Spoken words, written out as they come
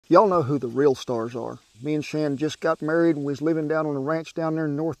Y'all know who the real stars are. Me and Shan just got married and we was living down on a ranch down there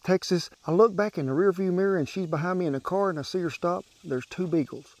in North Texas. I look back in the rearview mirror and she's behind me in the car and I see her stop. There's 2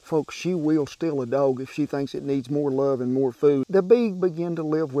 beagles. Folks, she will steal a dog if she thinks it needs more love and more food. The beag began to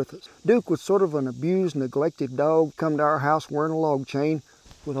live with us. Duke was sort of an abused, neglected dog, come to our house wearing a log chain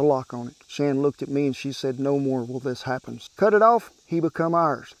with a lock on it. Shan looked at me and she said, no more will this happen. Cut it off, he become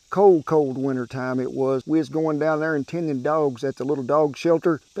ours. Cold winter time it was. We was going down there and tending dogs at the little dog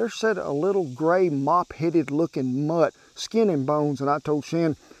shelter. There sat a little gray mop-headed looking mutt, skin and bones, and I told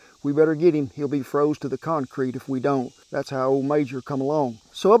Shan, we better get him. He'll be froze to the concrete if we don't. That's how old Major come along.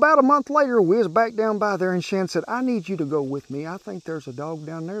 So about a month later, we was back down by there and Shan said, I need you to go with me. I think there's a dog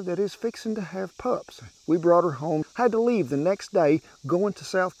down there that is fixing to have pups. We brought her home. Had to leave the next day, going to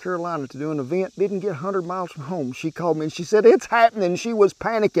South Carolina to do an event. Didn't get 100 miles from home. She called me and she said, it's happening. She was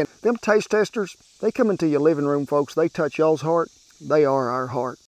panicking. Them taste testers, they come into your living room, folks. They touch y'all's heart. They are our heart.